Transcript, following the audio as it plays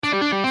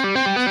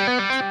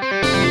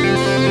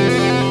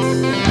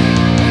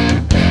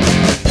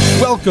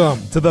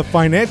Welcome to the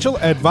Financial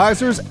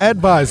Advisor's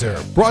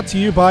Advisor, brought to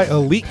you by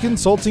Elite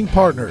Consulting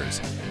Partners.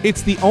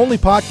 It's the only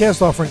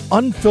podcast offering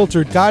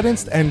unfiltered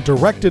guidance and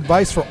direct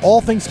advice for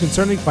all things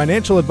concerning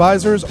financial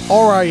advisors,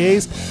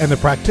 RIAs, and the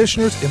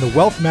practitioners in the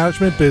wealth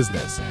management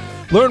business.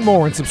 Learn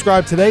more and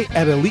subscribe today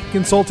at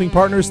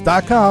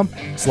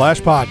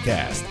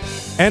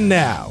eliteconsultingpartners.com/podcast. And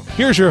now,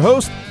 here's your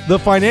host, the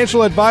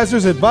Financial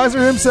Advisor's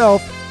Advisor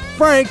himself,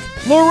 Frank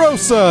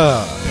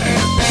LaRosa.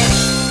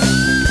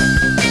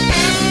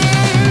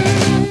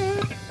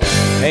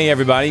 Hey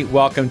everybody,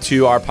 welcome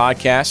to our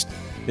podcast.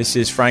 This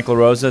is Frank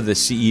LaRosa, the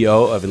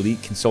CEO of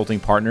Elite Consulting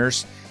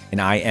Partners,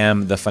 and I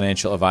am the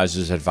Financial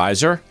Advisor's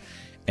Advisor.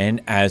 And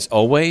as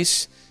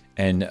always,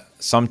 and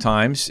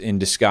sometimes in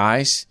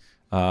disguise,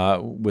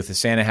 with the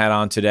Santa hat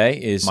on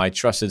today, is my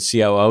trusted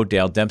COO,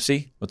 Dale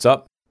Dempsey. What's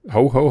up?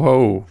 Ho, ho,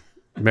 ho.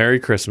 Merry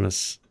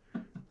Christmas.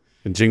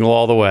 And jingle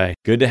all the way.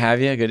 Good to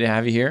have you. Good to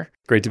have you here.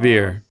 Great to be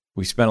here.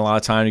 We spent a lot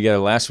of time together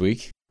last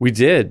week. We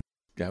did.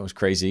 That was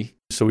crazy.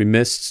 So we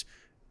missed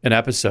an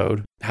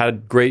episode,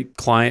 had great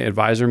client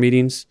advisor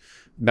meetings,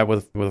 met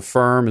with a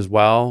firm as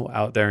well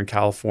out there in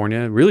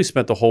California. Really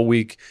spent the whole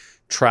week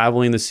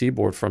traveling the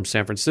seaboard from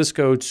San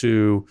Francisco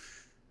to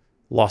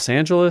Los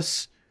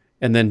Angeles,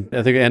 and then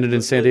I think it ended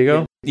in San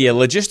Diego. Yeah,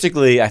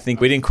 logistically, I think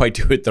we didn't quite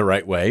do it the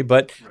right way,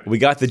 but we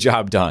got the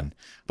job done.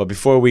 But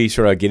before we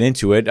sort of get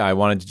into it, I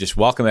wanted to just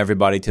welcome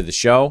everybody to the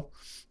show.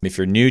 If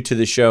you're new to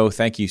the show,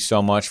 thank you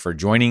so much for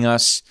joining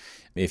us.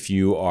 If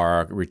you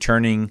are a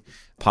returning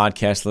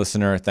podcast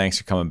listener, thanks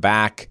for coming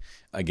back.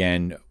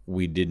 Again,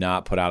 we did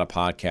not put out a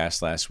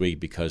podcast last week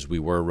because we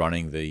were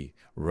running the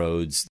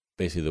roads,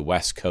 basically the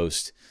west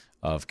coast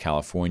of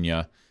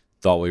California.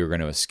 Thought we were going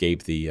to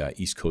escape the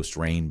East Coast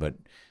rain, but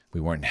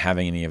we weren't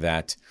having any of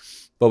that.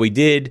 But we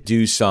did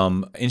do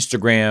some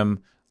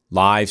Instagram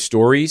live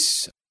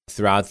stories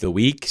throughout the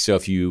week. So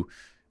if you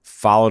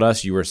followed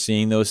us, you were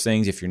seeing those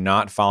things. If you're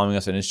not following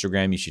us on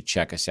Instagram, you should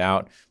check us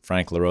out,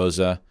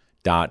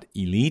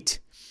 franklarosa.elite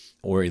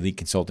or Elite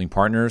Consulting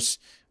Partners.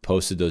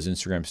 Posted those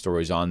Instagram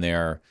stories on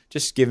there,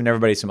 just giving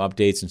everybody some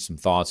updates and some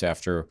thoughts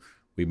after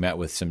we met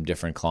with some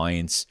different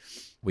clients.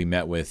 We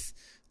met with,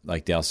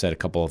 like Dale said, a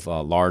couple of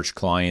large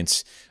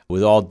clients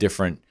with all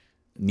different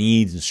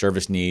needs and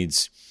service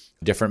needs,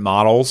 different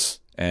models,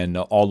 and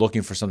all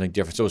looking for something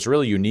different. So it's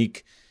really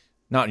unique,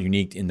 not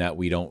unique in that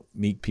we don't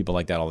meet people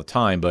like that all the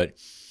time, but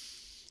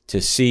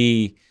to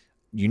see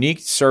unique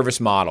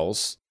service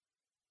models,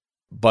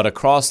 but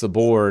across the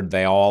board,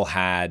 they all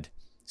had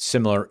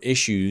similar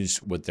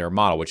issues with their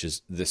model, which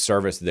is the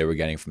service that they were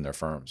getting from their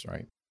firms,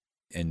 right?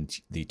 And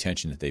the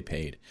attention that they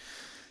paid.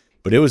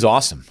 But it was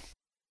awesome.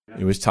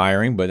 It was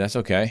tiring, but that's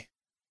okay.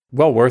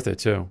 Well worth it,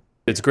 too.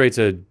 It's great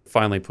to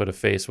finally put a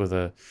face with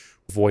a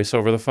voice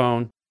over the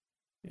phone.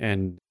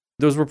 And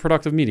those were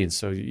productive meetings.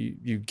 So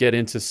you get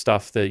into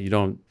stuff that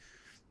you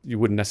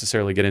wouldn't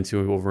necessarily get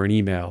into over an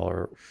email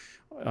or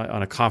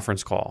on a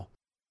conference call.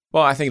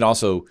 Well, I think it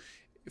also,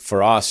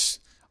 for us,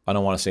 I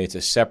don't want to say it's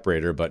a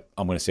separator, but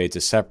I'm going to say it's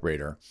a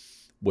separator,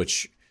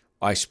 which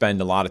I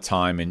spend a lot of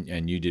time,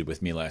 and you did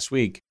with me last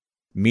week,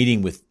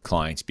 meeting with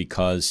clients,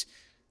 because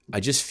I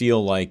just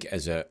feel like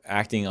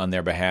acting on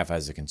their behalf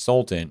as a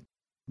consultant,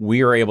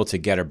 we are able to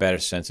get a better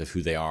sense of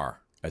who they are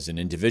as an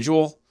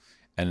individual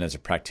and as a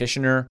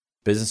practitioner,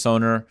 business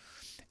owner.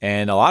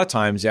 And a lot of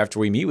times after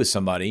we meet with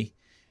somebody,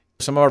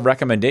 some of our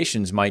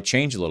recommendations might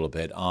change a little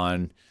bit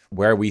on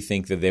where we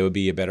think that they would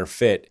be a better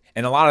fit.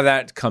 And a lot of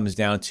that comes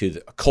down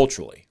to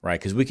culturally, right?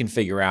 Because we can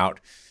figure out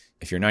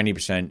if you're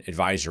 90%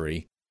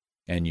 advisory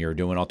and you're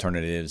doing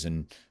alternatives,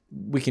 and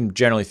we can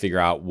generally figure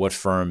out what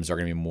firms are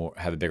going to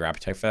have a bigger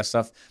appetite for that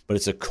stuff. But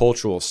it's the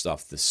cultural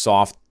stuff, the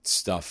soft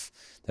stuff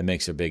that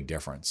makes a big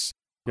difference.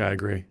 Yeah, I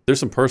agree.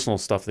 There's some personal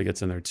stuff that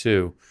gets in there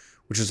too,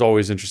 which is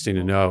always interesting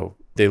to know.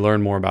 They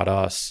learn more about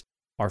us,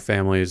 our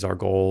families, our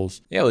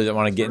goals. Yeah, they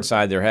want to get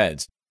inside their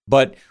heads.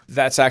 But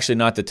that's actually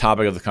not the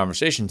topic of the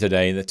conversation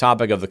today. The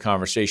topic of the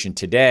conversation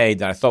today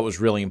that I thought was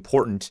really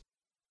important,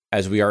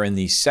 as we are in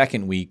the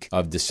second week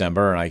of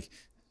December, and I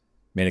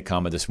made a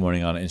comment this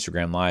morning on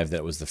Instagram Live that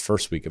it was the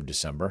first week of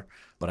December,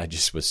 but I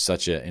just was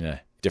in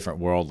a different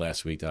world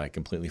last week that I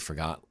completely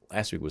forgot.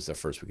 Last week was the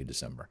first week of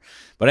December.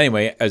 But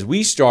anyway, as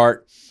we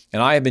start,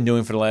 and I have been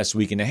doing for the last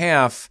week and a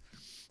half,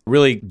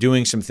 really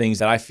doing some things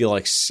that I feel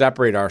like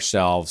separate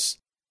ourselves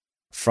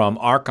from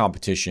our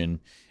competition,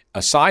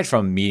 aside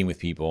from meeting with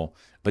people,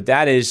 but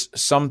that is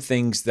some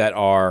things that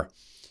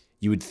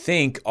you would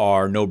think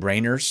are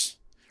no-brainers,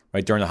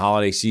 right? During the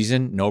holiday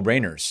season,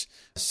 no-brainers.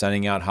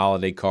 Sending out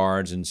holiday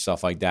cards and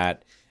stuff like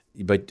that.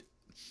 But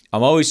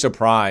I'm always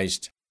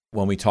surprised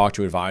when we talk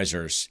to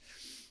advisors,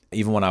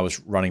 even when I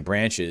was running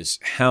branches,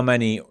 how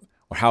many or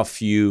how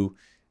few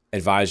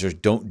advisors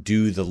don't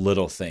do the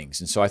little things.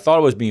 And so I thought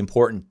it would be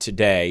important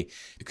today,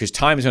 because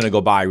time is going to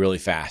go by really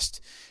fast.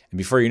 And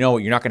before you know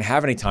it, you're not going to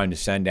have any time to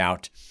send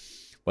out,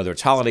 whether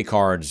it's holiday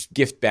cards,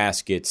 gift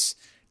baskets,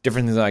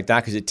 different things like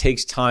that, because it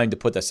takes time to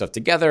put that stuff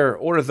together,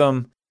 order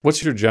them.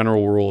 What's your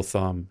general rule of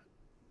thumb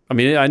I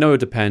mean, I know it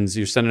depends.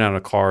 You're sending out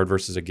a card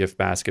versus a gift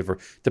basket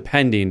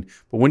depending.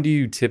 But when do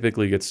you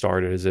typically get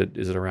started? Is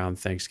it around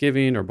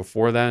Thanksgiving or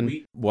before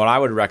then? What I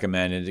would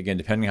recommend is, again,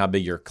 depending on how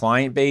big your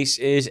client base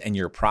is and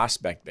your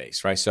prospect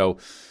base, right? So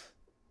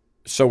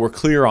we're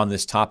clear on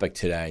this topic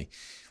today.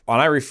 When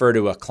I refer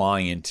to a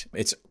client,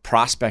 it's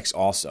prospects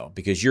also,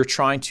 because you're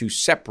trying to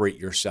separate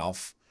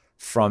yourself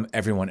from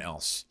everyone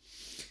else.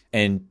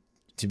 And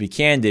to be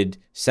candid,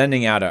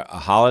 sending out a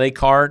holiday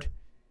card,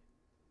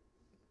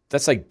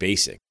 that's like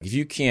basic. If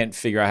you can't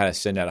figure out how to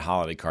send out a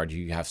holiday card,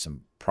 you have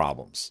some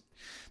problems.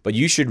 But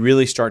you should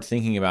really start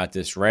thinking about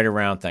this right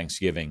around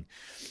Thanksgiving.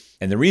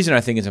 And the reason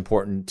I think it's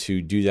important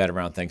to do that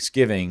around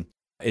Thanksgiving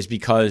is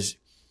because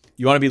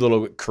you want to be a little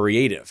bit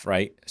creative,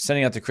 right?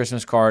 Sending out the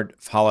Christmas card,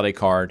 holiday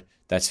card,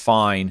 that's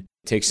fine.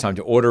 It takes time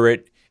to order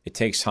it. It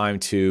takes time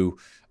to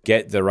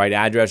get the right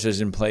addresses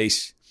in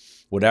place.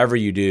 Whatever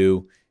you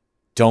do,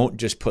 don't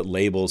just put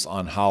labels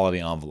on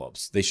holiday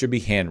envelopes. They should be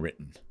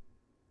handwritten.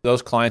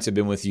 Those clients have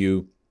been with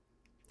you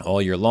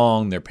all year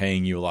long. They're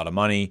paying you a lot of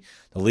money.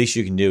 The least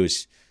you can do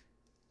is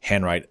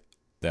handwrite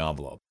the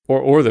envelope.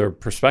 Or their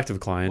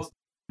prospective clients.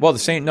 Well, the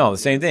same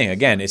thing.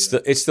 Again, it's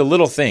the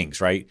little things,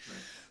 right?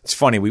 It's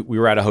funny. We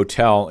were at a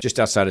hotel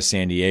just outside of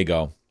San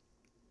Diego,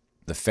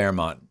 the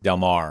Fairmont Del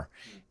Mar,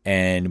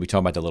 and we talk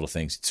about the little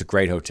things. It's a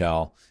great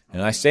hotel,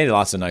 and I stayed at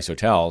lots of nice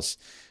hotels,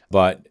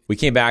 but we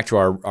came back to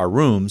our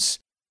rooms,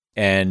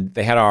 and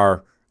they had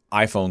our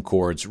iPhone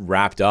cords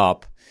wrapped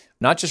up.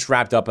 Not just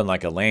wrapped up in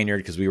like a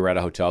lanyard, because we were at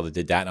a hotel that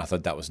did that, and I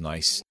thought that was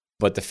nice.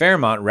 But the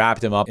Fairmont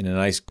wrapped them up in a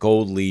nice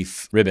gold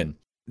leaf ribbon.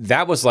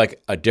 That was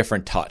like a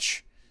different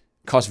touch.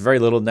 It cost very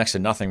little, next to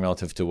nothing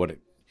relative to what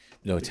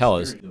the hotel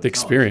is. The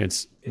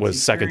experience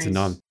was second to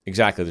none.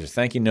 Exactly. There's a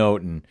thank you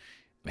note and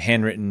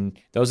handwritten.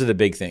 Those are the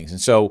big things. And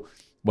so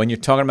when you're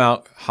talking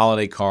about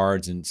holiday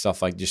cards and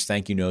stuff like just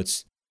thank you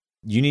notes,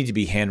 you need to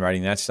be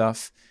handwriting that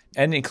stuff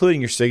and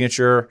including your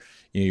signature,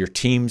 your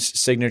team's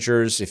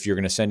signatures. If you're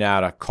going to send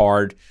out a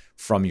card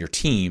from your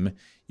team,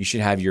 you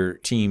should have your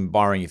team,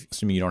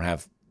 assuming you don't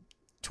have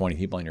 20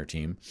 people on your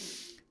team,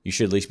 you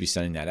should at least be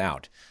sending that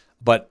out.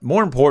 But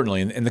more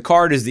importantly, and the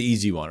card is the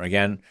easy one.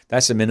 Again,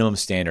 that's the minimum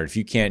standard. If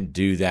you can't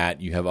do that,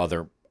 you have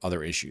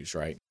other issues,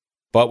 right?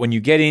 But when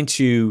you get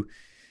into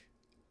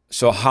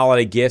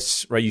holiday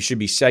gifts, right, you should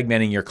be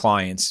segmenting your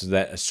clients so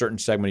that a certain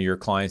segment of your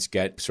clients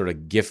get sort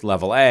of gift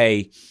level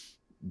A,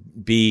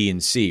 B,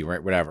 and C,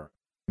 right, whatever.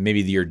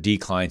 Maybe your D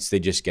clients, they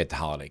just get the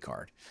holiday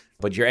card.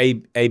 But your A,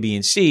 B,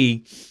 and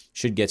C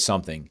should get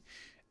something.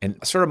 And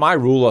sort of my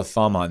rule of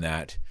thumb on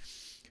that,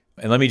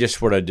 and let me just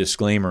put a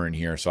disclaimer in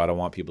here so I don't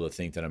want people to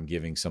think that I'm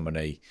giving someone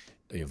a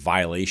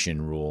violation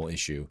rule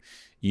issue.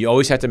 You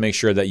always have to make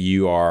sure that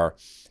you are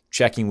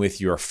checking with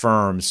your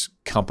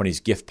company's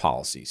gift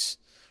policies.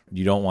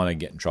 You don't want to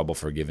get in trouble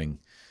for giving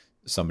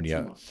somebody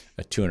a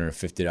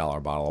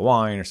 $250 bottle of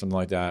wine or something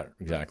like that.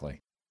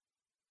 Exactly.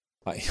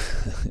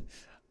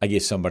 I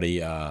gave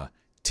somebody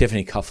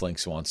Tiffany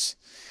cufflinks once,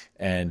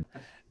 and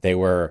they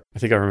were, I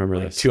think I remember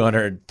this,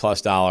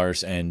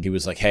 $200+, and he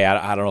was like, "Hey,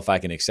 I don't know if I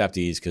can accept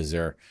these because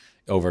they're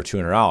over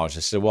 $200." I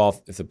said,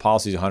 "Well, if the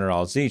policy is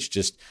 $100 each,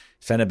 just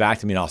send it back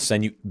to me, and I'll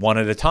send you one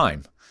at a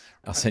time.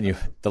 I'll send you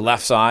the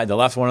left side, the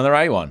left one, and the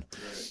right one."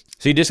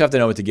 So you just have to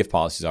know what the gift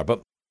policies are.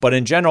 But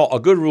in general, a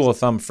good rule of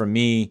thumb for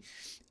me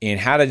in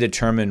how to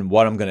determine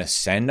what I'm going to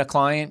send a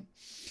client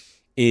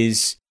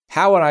is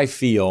how would I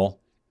feel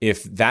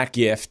if that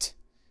gift,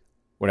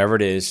 whatever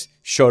it is,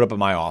 showed up at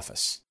my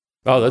office.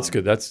 Oh, that's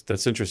good.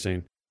 That's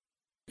interesting.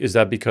 Is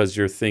that because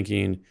you're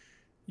thinking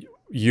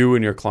you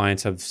and your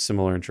clients have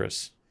similar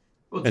interests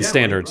and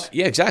standards?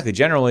 Yeah, exactly.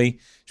 Generally,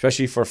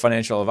 especially for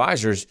financial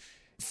advisors,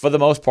 for the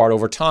most part,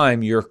 over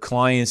time, your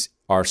clients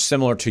are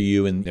similar to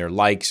you in their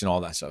likes and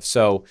all that stuff.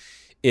 So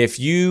if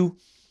you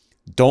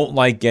don't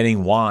like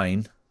getting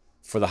wine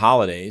for the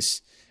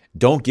holidays,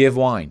 don't give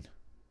wine,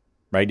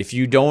 right? If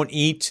you don't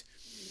eat,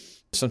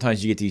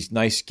 sometimes you get these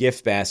nice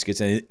gift baskets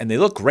and they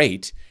look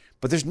great,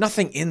 but there's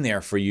nothing in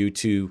there for you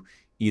to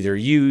either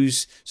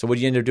use. So what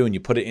do you end up doing? You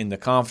put it in the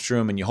conference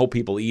room and you hope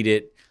people eat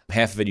it.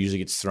 Half of it usually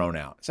gets thrown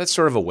out. So that's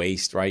sort of a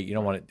waste, right? You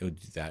don't want to do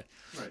that.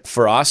 Right.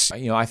 For us,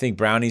 I think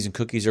brownies and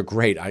cookies are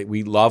great.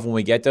 We love when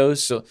we get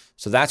those. So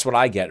that's what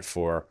I get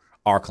for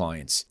our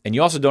clients. And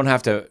you also don't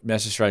have to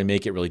necessarily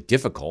make it really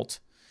difficult.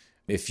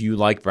 If you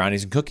like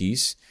brownies and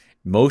cookies,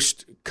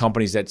 most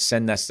companies that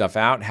send that stuff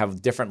out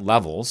have different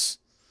levels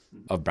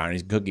of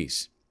brownies and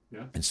cookies.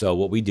 Yeah. And so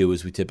what we do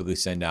is we typically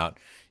send out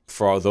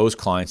for those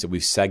clients that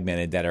we've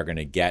segmented that are going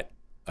to get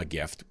a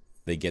gift.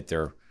 They get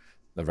the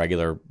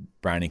regular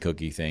brownie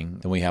cookie thing.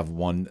 Then we have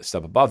one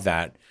step above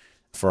that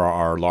for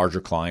our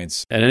larger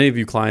clients. And any of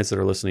you clients that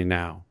are listening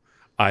now,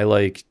 I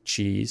like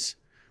cheese.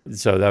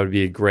 So that would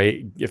be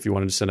great if you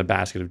wanted to send a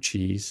basket of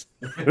cheese.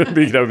 That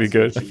would be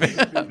good.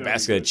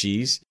 Basket of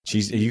cheese.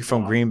 Cheese. Are you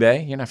from Green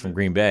Bay? You're not from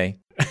Green Bay.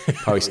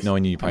 Probably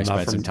knowing you probably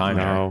spent some time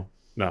there.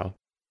 No.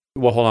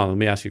 Well, hold on. Let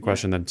me ask you a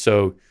question then.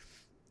 So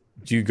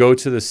do you go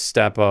to the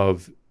step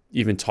of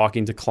even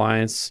talking to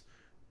clients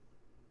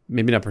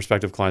maybe not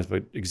prospective clients,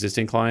 but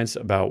existing clients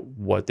about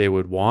what they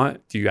would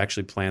want? Do you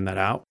actually plan that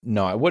out?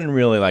 No, I wouldn't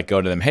really like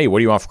go to them, hey, what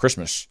do you want for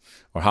Christmas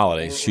or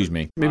holidays? Excuse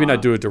me. Maybe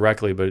not do it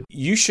directly, but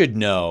You should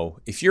know,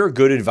 if you're a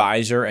good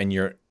advisor and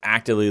you're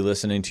actively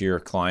listening to your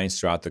clients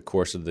throughout the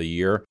course of the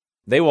year,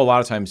 they will a lot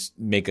of times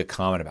make a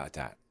comment about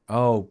that.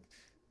 Oh,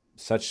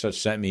 such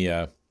sent me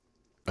a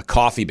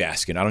coffee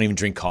basket. I don't even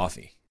drink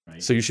coffee.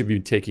 so you should be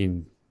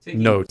taking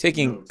notes.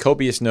 Taking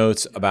copious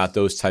notes about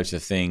those types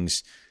of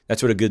things.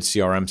 That's what a good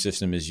CRM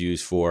system is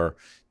used for.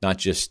 Not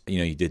just,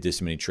 you did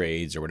this many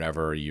trades or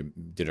whatever, or you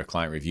did a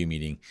client review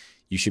meeting.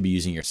 You should be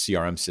using your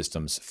CRM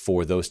systems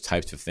for those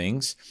types of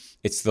things.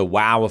 It's the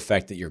wow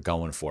effect that you're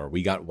going for.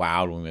 We got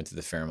wowed when we went to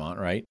the Fairmont,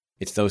 right?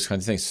 It's those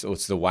kinds of things. So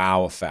it's the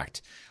wow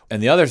effect.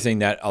 And the other thing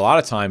that a lot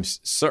of times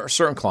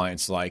certain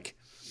clients like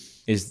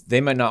is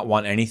they might not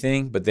want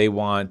anything, but they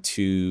would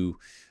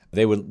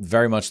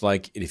very much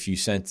like it if you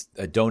sent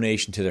a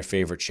donation to their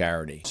favorite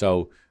charity.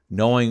 So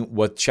knowing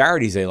what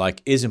charities they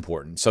like is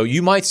important. So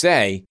you might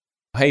say,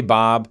 hey,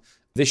 Bob,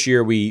 this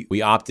year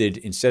we opted,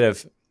 instead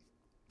of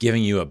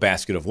giving you a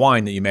basket of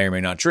wine that you may or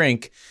may not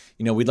drink,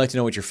 we'd like to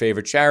know what your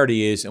favorite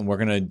charity is, and we're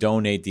going to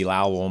donate the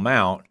allowable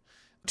amount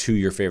to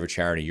your favorite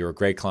charity. You're a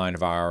great client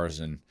of ours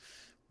and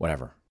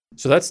whatever.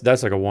 So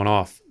that's like a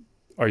one-off.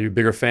 Are you a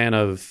bigger fan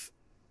of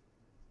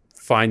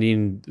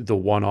finding the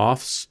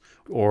one-offs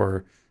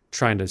or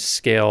trying to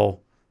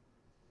scale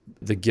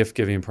the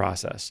gift-giving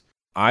process?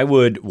 I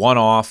would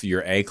one-off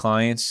your A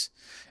clients,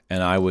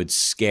 and I would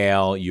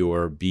scale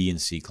your B and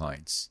C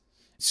clients.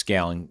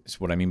 Scaling,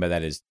 what I mean by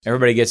that is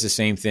everybody gets the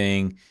same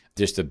thing,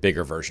 just a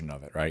bigger version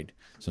of it, right?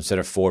 So instead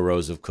of 4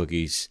 rows of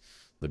cookies,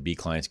 the B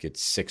clients get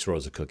 6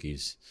 rows of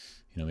cookies.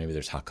 Maybe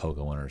there's hot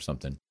cocoa in it or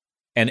something.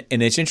 And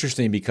it's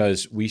interesting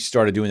because we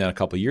started doing that a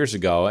couple of years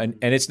ago, and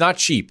it's not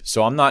cheap.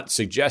 So I'm not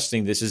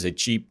suggesting this is a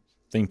cheap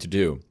thing to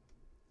do,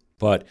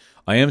 but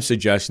I am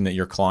suggesting that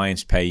your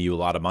clients pay you a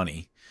lot of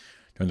money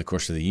during the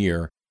course of the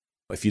year.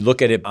 If you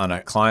look at it on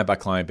a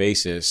client-by-client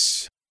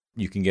basis,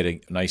 you can get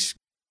a nice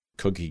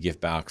cookie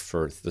gift back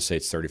for, let's say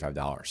it's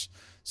 $35.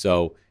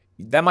 So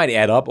that might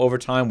add up over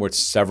time where it's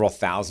several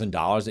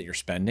 $1,000s that you're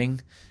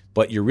spending,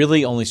 but you're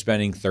really only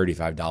spending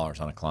 $35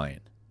 on a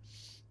client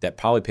that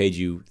probably paid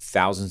you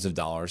thousands of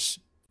dollars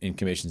in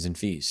commissions and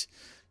fees.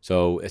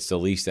 So it's the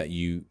least that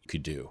you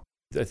could do.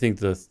 I think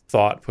the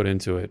thought put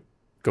into it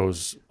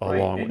goes a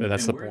long way.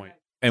 That's the point.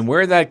 And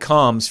where that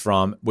comes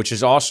from, which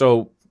is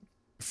also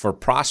for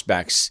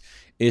prospects,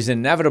 is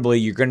inevitably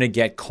you're going to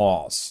get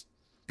calls.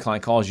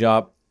 Client calls you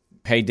up,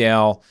 hey,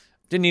 Dale,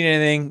 didn't need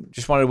anything,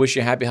 just wanted to wish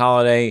you a happy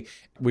holiday.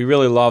 We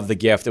really love the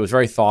gift. It was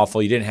very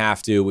thoughtful. You didn't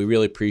have to. We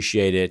really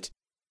appreciate it.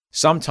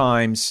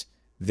 Sometimes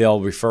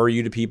they'll refer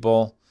you to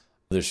people.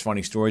 There's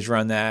funny stories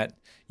around that.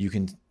 You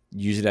can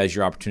use it as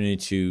your opportunity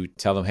to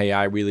tell them, hey,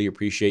 I really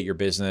appreciate your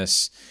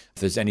business.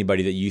 If there's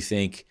anybody that you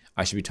think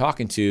I should be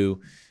talking to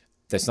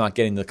that's not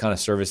getting the kind of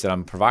service that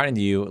I'm providing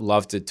to you,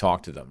 love to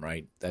talk to them,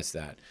 right? That's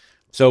that.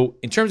 So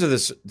in terms of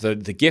this, the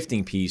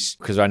gifting piece,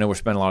 because I know we're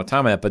spending a lot of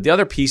time on that, but the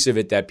other piece of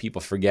it that people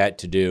forget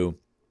to do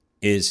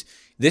is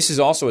this is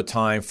also a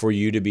time for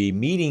you to be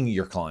meeting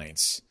your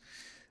clients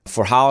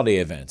for holiday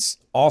events,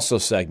 also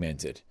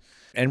segmented,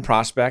 and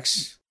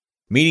prospects,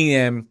 meeting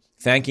them,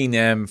 thanking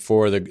them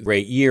for the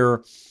great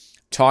year,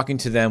 talking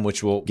to them,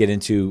 which we'll get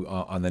into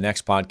on the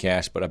next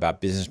podcast, but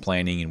about business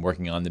planning and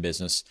working on the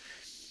business,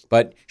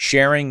 but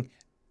sharing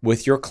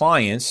with your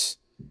clients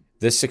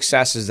the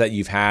successes that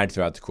you've had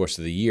throughout the course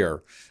of the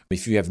year.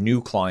 If you have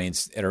new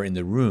clients that are in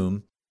the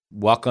room,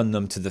 welcome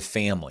them to the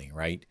family,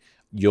 right?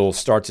 You'll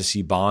start to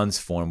see bonds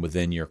form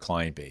within your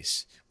client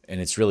base. And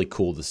it's really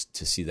cool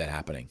to see that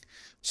happening.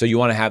 So you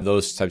want to have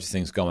those types of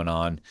things going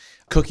on.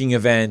 Cooking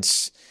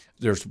events,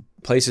 there's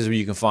places where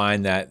you can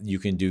find that you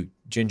can do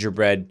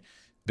gingerbread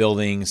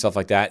building, stuff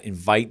like that.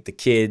 Invite the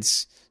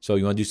kids. So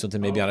you want to do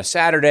something maybe on a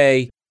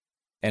Saturday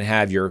and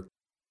have your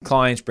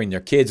clients bring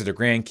their kids or their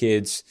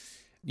grandkids.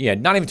 Yeah,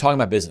 not even talking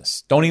about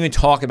business. Don't even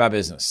talk about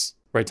business.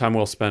 Right, time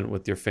well spent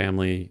with your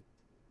family,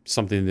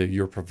 something that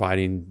you're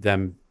providing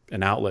them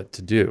an outlet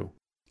to do.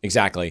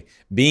 Exactly.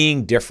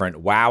 Being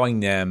different, wowing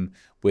them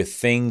with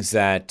things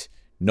that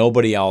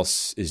nobody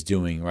else is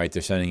doing, right?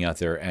 They're sending out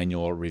their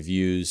annual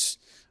reviews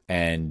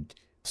and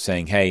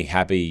saying, hey,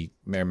 happy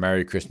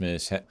Merry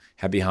Christmas,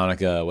 happy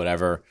Hanukkah,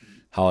 whatever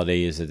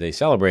holiday is that they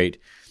celebrate.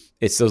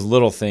 It's those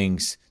little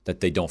things that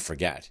they don't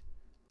forget.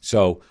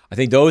 So I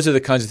think those are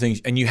the kinds of things,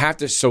 and you have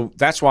to, so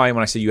that's why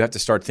when I say you have to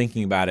start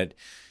thinking about it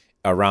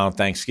around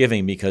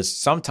Thanksgiving, because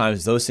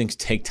sometimes those things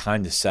take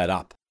time to set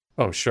up.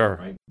 Oh, sure.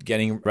 Right?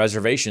 Getting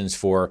reservations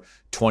for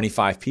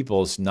 25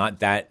 people is not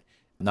that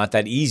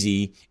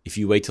easy if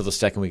you wait till the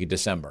second week of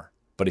December.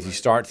 But if you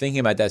start thinking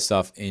about that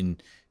stuff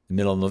in the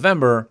middle of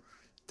November,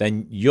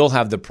 then you'll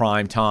have the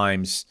prime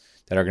times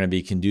that are going to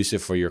be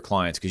conducive for your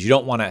clients, because you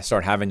don't want to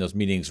start having those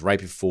meetings right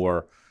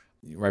before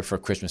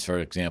Christmas, for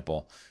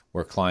example,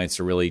 where clients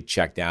are really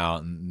checked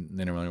out and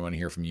they don't really want to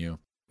hear from you.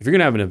 If you're going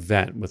to have an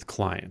event with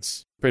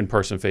clients,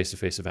 in-person,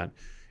 face-to-face event,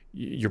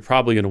 you're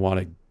probably going to want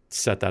to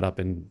set that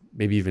up in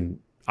maybe even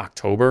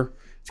October.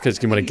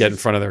 because you want to get in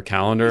front of their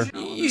calendar?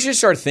 You should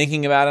start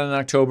thinking about it in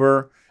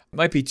October. It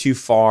might be too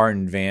far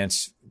in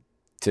advance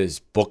to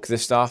book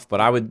this stuff, but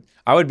I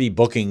would be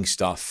booking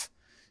stuff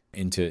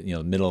into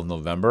the middle of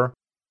November,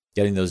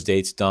 getting those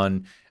dates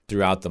done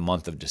throughout the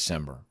month of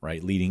December,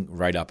 right, leading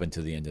right up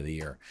into the end of the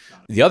year.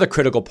 The other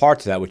critical part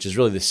to that, which is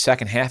really the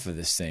second half of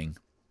this thing,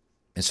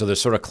 and so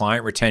there's sort of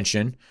client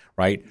retention,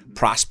 right,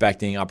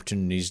 prospecting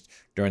opportunities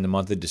during the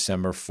month of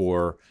December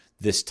for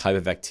this type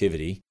of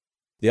activity.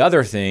 The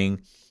other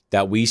thing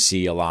that we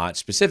see a lot,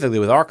 specifically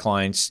with our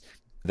clients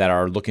that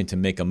are looking to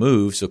make a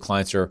move, so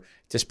clients are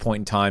at this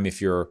point in time,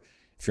 if you're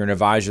an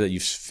advisor that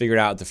you've figured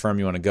out the firm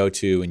you want to go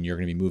to and you're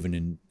going to be moving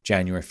in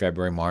January,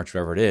 February, March,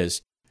 whatever it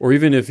is. Or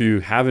even if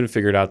you haven't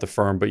figured out the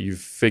firm, but you've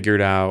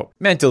figured out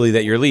mentally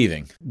that you're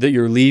leaving.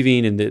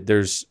 And that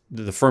there's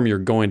the firm you're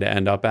going to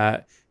end up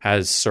at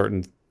has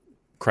certain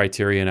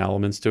criteria and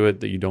elements to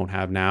it that you don't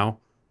have now,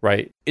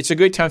 right? It's a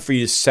good time for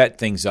you to set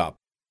things up.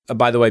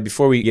 By the way,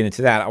 before we get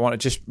into that, I want to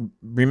just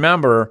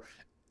remember,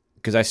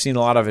 because I've seen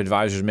a lot of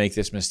advisors make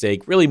this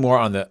mistake, really more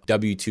on the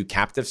W-2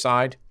 captive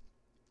side.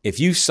 If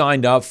you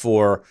signed up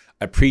for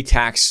a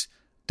pre-tax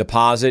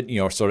deposit,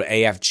 sort of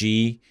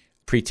AFG,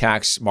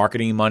 pre-tax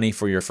marketing money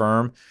for your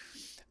firm,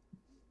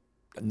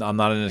 I'm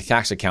not a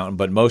tax accountant,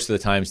 but most of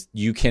the times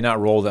you cannot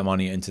roll that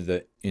money into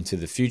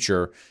the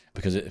future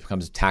because it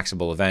becomes a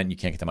taxable event. You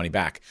can't get the money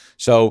back.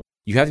 So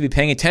you have to be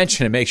paying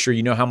attention and make sure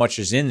you know how much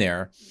is in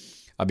there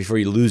before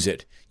you lose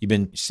it. You've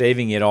been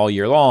saving it all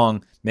year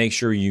long. Make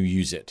sure you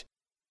use it.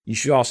 You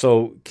should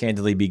also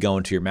candidly be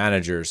going to your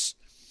managers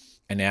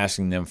and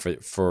asking them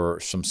for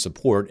some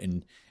support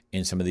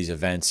in some of these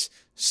events.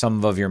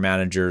 Some of your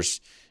managers,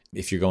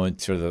 if you're going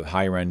to the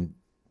higher end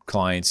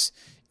clients,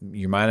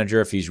 your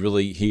manager, if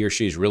he or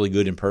she is really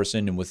good in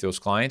person and with those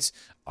clients,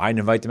 I'd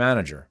invite the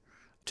manager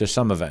to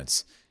some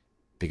events,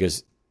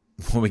 because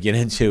when we get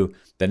into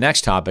the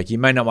next topic, you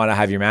might not want to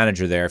have your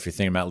manager there if you're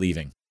thinking about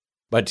leaving.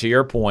 But to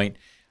your point,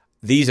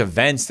 these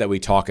events that we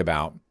talk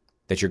about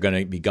that you're going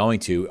to be going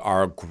to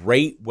are a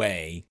great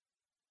way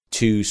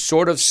to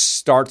sort of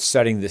start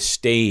setting the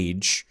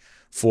stage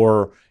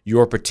for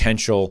your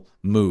potential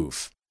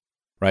move,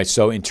 right?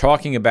 So in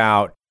talking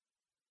about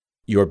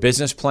your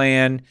business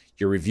plan,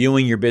 you're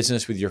reviewing your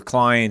business with your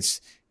clients,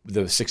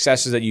 the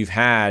successes that you've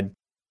had,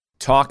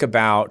 talk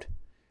about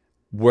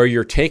where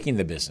you're taking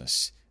the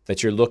business,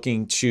 that you're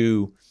looking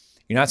to,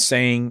 you're not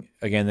saying,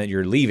 again, that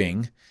you're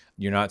leaving.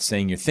 You're not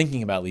saying you're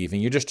thinking about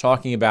leaving. You're just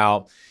talking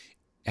about,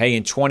 hey,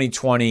 in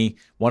 2020,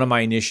 one of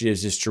my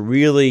initiatives is to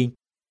really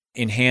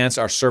enhance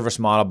our service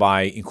model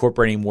by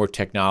incorporating more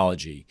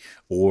technology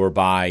or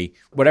by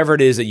whatever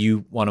it is that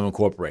you want to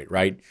incorporate,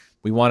 right?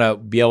 We want to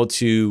be able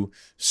to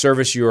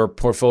service your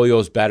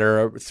portfolios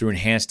better through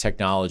enhanced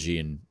technology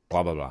and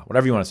blah, blah, blah,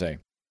 whatever you want to say.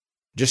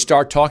 Just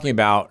start talking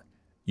about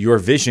your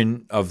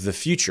vision of the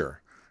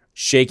future,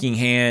 shaking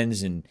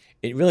hands, and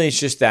it really is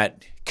just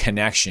that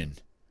connection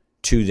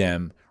to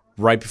them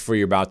right before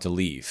you're about to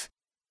leave.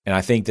 And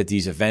I think that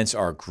these events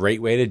are a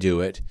great way to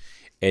do it.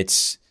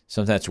 It's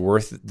something that's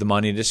worth the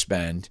money to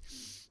spend.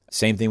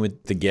 Same thing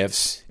with the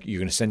gifts. You're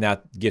going to send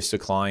out gifts to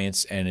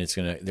clients, and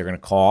they're going to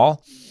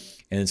call,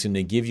 and it's going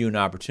to give you an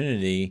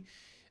opportunity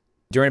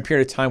during a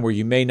period of time where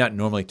you may not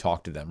normally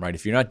talk to them, right?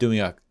 If you're not doing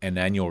an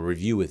annual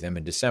review with them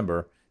in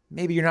December,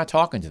 maybe you're not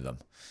talking to them.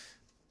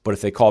 But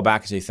if they call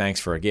back and say thanks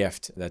for a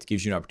gift, that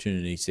gives you an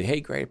opportunity to say, hey,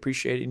 great,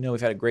 appreciate it. We've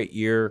had a great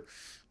year.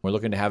 We're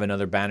looking to have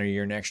another banner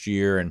year next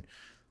year, and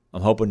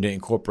I'm hoping to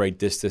incorporate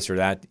this, or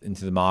that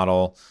into the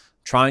model.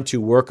 Trying to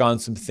work on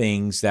some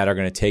things that are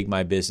going to take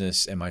my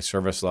business and my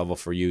service level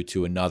for you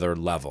to another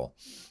level.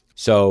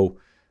 So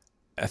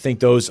I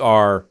think those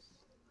are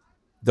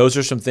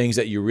some things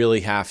that you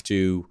really have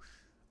to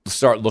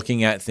start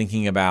looking at,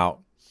 thinking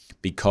about,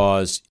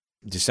 because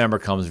December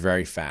comes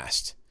very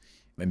fast.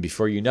 And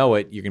before you know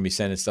it, you're going to be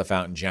sending stuff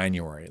out in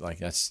January. Like,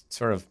 that's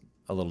sort of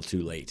a little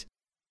too late.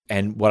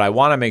 And what I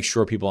want to make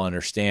sure people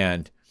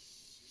understand,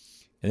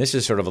 and this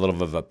is sort of a little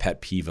bit of a pet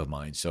peeve of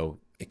mine, so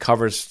it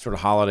covers sort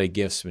of holiday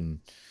gifts, and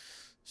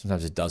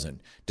sometimes it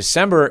doesn't.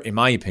 December, in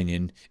my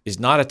opinion, is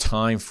not a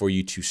time for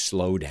you to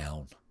slow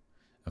down.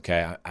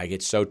 Okay, I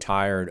get so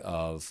tired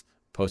of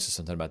posting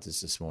something about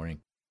this morning.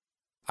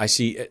 I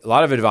see a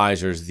lot of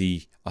advisors,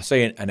 I'll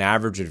say an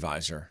average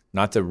advisor,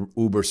 not the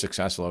uber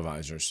successful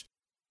advisors.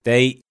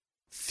 They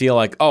feel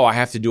like, oh, I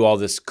have to do all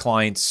this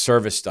client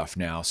service stuff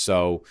now,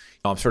 so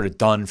I'm sort of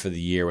done for the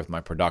year with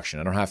my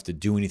production. I don't have to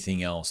do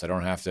anything else. I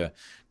don't have to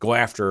go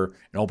after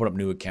and open up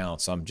new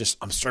accounts. I'm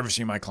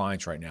servicing my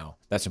clients right now.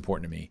 That's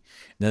important to me.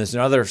 And then there's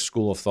another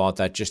school of thought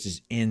that just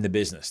is in the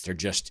business. They're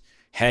just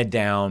head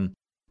down,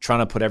 trying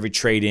to put every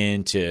trade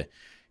in to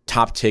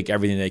top tick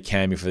everything they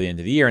can before the end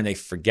of the year, and they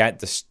forget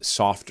the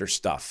softer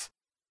stuff.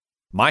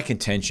 My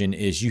contention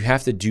is you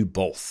have to do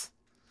both,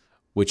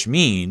 which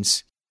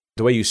means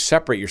the way you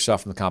separate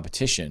yourself from the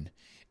competition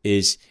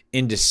is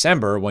in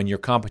December, when your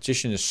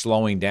competition is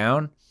slowing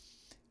down,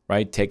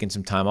 right, taking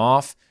some time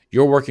off,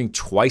 you're working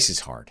twice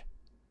as hard,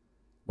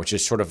 which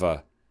is sort of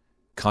a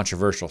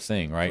controversial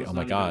thing, right? Oh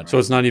my God. So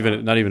it's not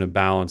even a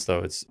balance though.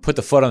 It's put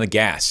the foot on the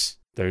gas.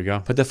 There you go.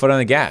 Put the foot on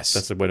the gas.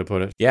 That's the way to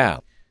put it. Yeah.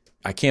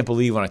 I can't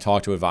believe when I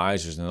talk to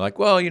advisors and they're like,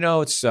 well,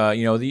 it's,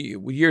 the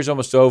year's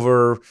almost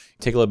over.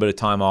 Take a little bit of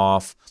time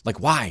off. Like,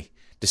 why?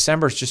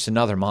 December is just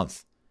another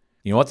month.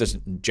 You know what? There's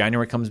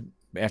January comes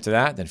after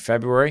that, then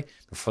February.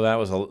 Before that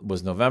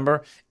was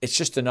November. It's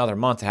just another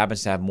month that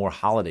happens to have more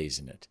holidays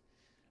in it.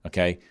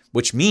 Okay?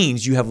 Which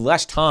means you have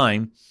less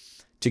time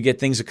to get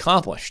things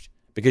accomplished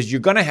because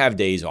you're going to have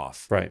days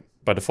off. Right.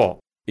 By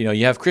default.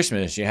 You have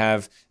Christmas, you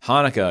have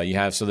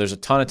Hanukkah, so there's a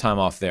ton of time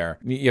off there.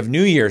 You have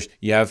New Year's,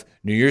 you have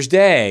New Year's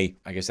Day.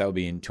 I guess that would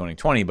be in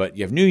 2020, but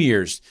you have New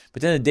Year's.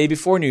 But then the day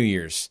before New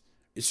Year's,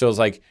 so it's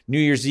like New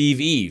Year's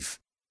Eve.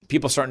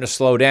 People starting to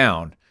slow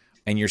down,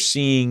 and you're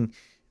seeing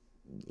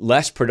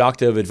less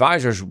productive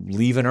advisors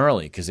leaving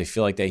early because they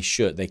feel like they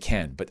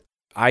can. But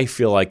I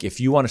feel like if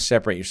you want to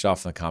separate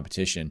yourself from the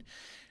competition,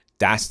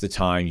 that's the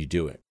time you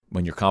do it.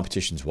 When your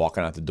competition's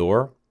walking out the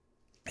door,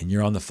 and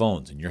you're on the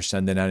phones and you're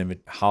sending out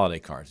holiday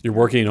cards. You're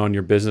working on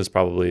your business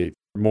probably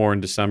more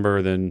in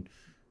December than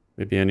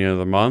maybe any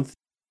other month.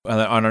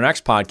 On our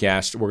next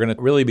podcast, we're going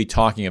to really be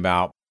talking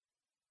about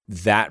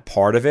that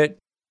part of it,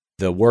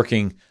 the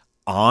working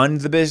on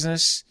the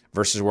business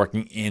versus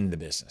working in the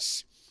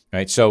business,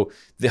 right? So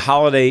the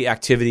holiday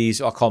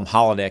activities, I'll call them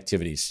holiday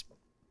activities,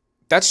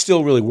 that's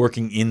still really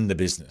working in the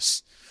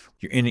business.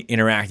 You're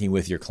interacting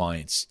with your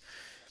clients.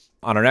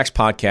 On our next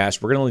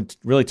podcast, we're going to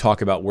really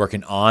talk about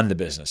working on the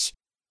business,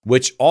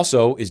 which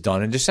also is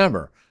done in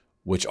December,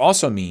 which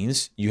also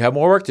means you have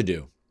more work to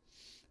do.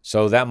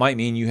 So that might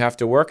mean you have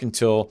to work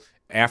until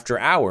after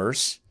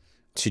hours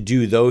to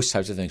do those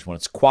types of things. When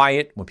it's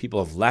quiet, when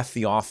people have left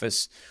the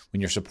office,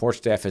 when your support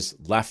staff has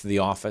left the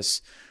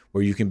office,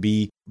 where you can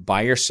be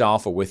by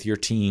yourself or with your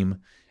team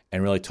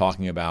and really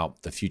talking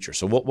about the future.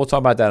 So we'll talk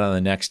about that on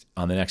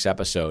the next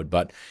episode.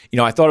 But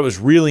I thought it was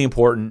really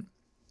important.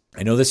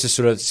 I know this is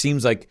sort of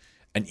seems like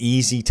an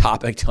easy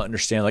topic to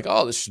understand, like,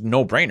 oh, this is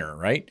no brainer,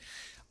 right?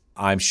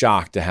 I'm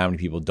shocked at how many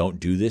people don't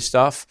do this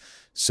stuff.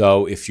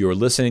 So if you're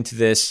listening to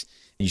this,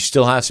 you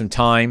still have some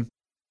time.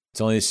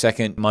 It's only the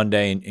second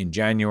Monday in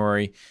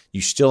January.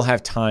 You still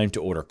have time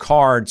to order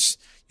cards.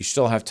 You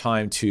still have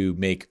time to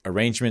make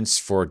arrangements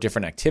for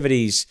different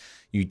activities.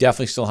 You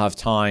definitely still have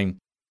time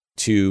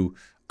to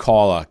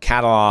call a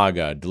catalog,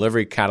 a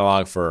delivery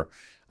catalog for,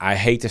 I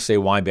hate to say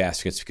wine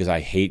baskets because I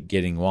hate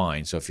getting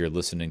wine. So if you're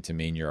listening to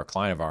me and you're a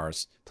client of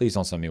ours, please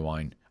don't send me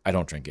wine. I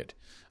don't drink it.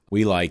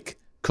 We like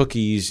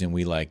cookies and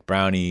we like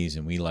brownies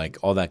and we like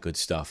all that good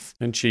stuff.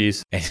 And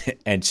cheese.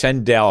 And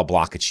send Dale a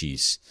block of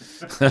cheese.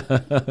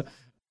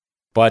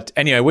 But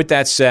anyway, with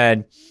that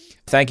said,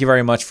 thank you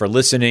very much for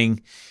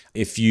listening.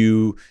 If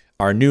you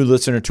are a new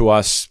listener to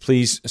us,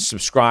 please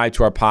subscribe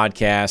to our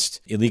podcast,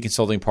 Elite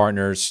Consulting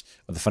Partners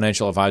of the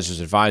Financial Advisors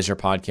Advisor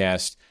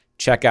podcast.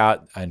 Check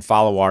out and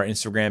follow our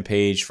Instagram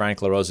page,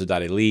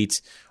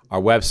 franklarosa.elite.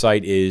 Our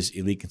website is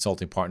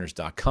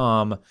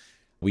eliteconsultingpartners.com.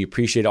 We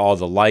appreciate all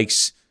the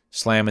likes,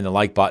 slamming the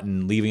like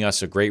button, leaving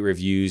us a great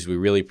reviews. We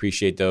really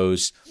appreciate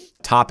those.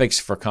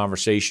 Topics for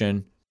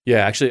conversation.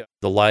 Yeah, actually,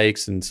 the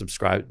likes and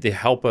subscribe, they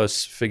help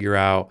us figure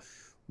out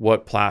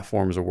what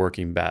platforms are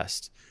working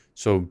best.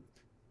 So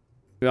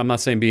I'm not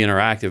saying be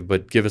interactive,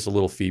 but give us a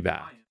little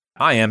feedback.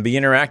 Be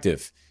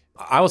interactive.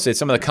 I will say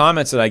some of the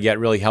comments that I get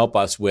really help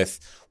us with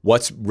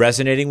what's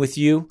resonating with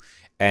you,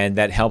 and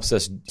that helps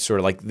us sort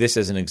of like this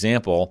as an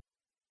example.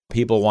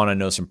 People want to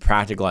know some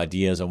practical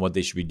ideas on what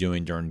they should be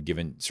doing during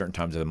given certain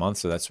times of the month.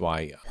 So that's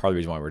why part of the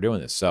reason why we're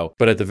doing this.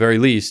 But at the very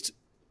least,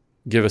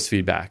 give us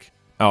feedback.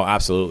 Oh,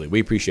 absolutely. We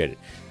appreciate it.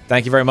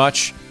 Thank you very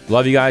much.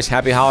 Love you guys.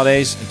 Happy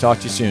holidays, and talk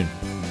to you soon.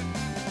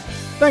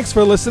 Thanks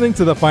for listening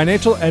to the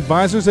Financial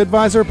Advisors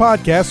Advisor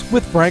podcast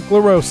with Frank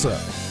LaRosa.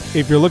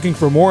 If you're looking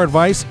for more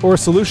advice or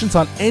solutions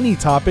on any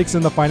topics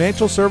in the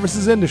financial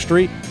services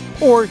industry,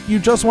 or you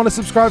just want to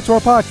subscribe to our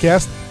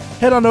podcast,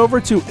 head on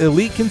over to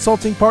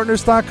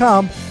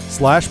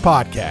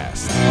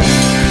eliteconsultingpartners.com/podcast.